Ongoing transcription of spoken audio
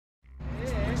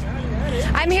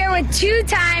I'm here with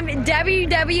two-time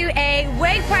WWA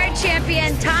Wakeboard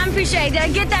champion Tom Fooshee. Did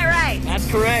I get that right? That's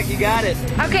correct. You got it.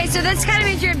 Okay, so this kind of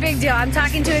means you're a big deal. I'm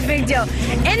talking to a big deal.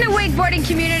 In the wakeboarding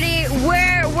community,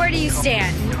 where do you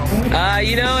stand?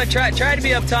 You know, I try to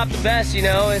be up top the best. You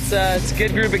know, it's a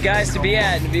good group of guys to be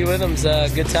at, and to be with them's a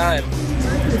good time.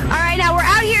 All right, now we're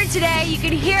out here today. You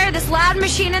can hear this loud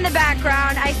machine in the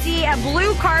background. I see a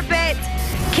blue carpet.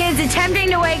 Kids attempting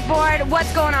to wakeboard.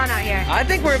 What's going on out here? I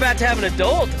think we're about to have an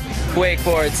adult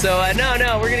wakeboard. So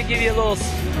no, we're gonna give you a little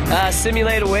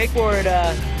simulated wakeboard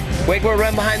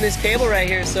run behind this cable right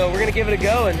here. So we're gonna give it a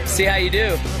go and see how you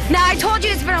do. Now I told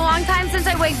you it's been a long time since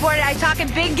I wakeboarded. I talk a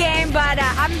big game, but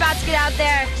I'm about to get out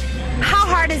there. How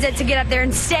hard is it to get up there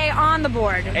and stay on the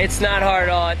board? It's not hard at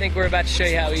all. I think we're about to show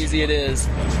you how easy it is.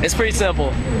 It's pretty simple.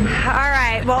 All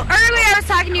right. Well, earlier I was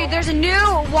talking to you. There's a new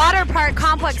water park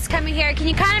complex coming here. Can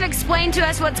you kind of explain to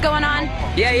us what's going on?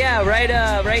 Yeah. Right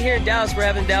here in Dallas, we're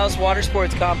having Dallas Water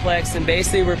Sports Complex, and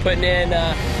basically we're putting in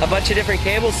a bunch of different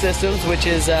cable systems, which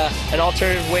is an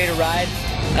alternative way to ride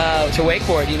to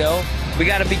wakeboard. You know, we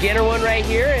got a beginner one right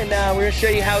here, and we're gonna show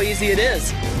you how easy it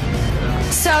is.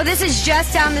 So this is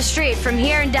just down the street from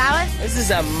here in Dallas? This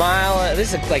is a mile.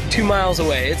 This is like 2 miles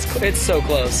away. It's so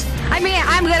close. I mean,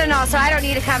 I'm good and all, so I don't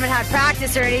need to come and have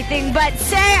practice or anything. But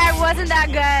say I wasn't that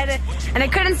good and I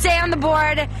couldn't stay on the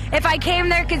board. If I came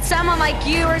there, could someone like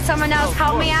you or someone else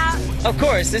help me out? Of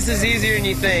course, this is easier than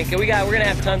you think. We're gonna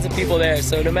have tons of people there.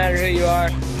 So no matter who you are,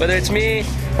 whether it's me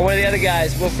or one of the other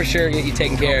guys, we'll for sure get you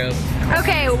taken care of.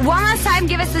 Okay, one last time,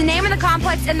 give us the name of the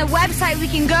complex and the website we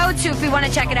can go to if we want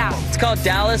to check it out. It's called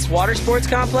Dallas Water Sports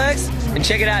Complex, and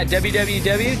check it out at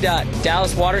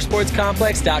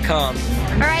www.dallaswatersportscomplex.com.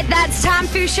 All right, that's Tom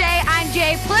Fooshee. I'm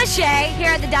Jay Fooshee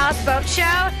here at the Dallas Boat Show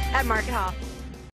at Market Hall.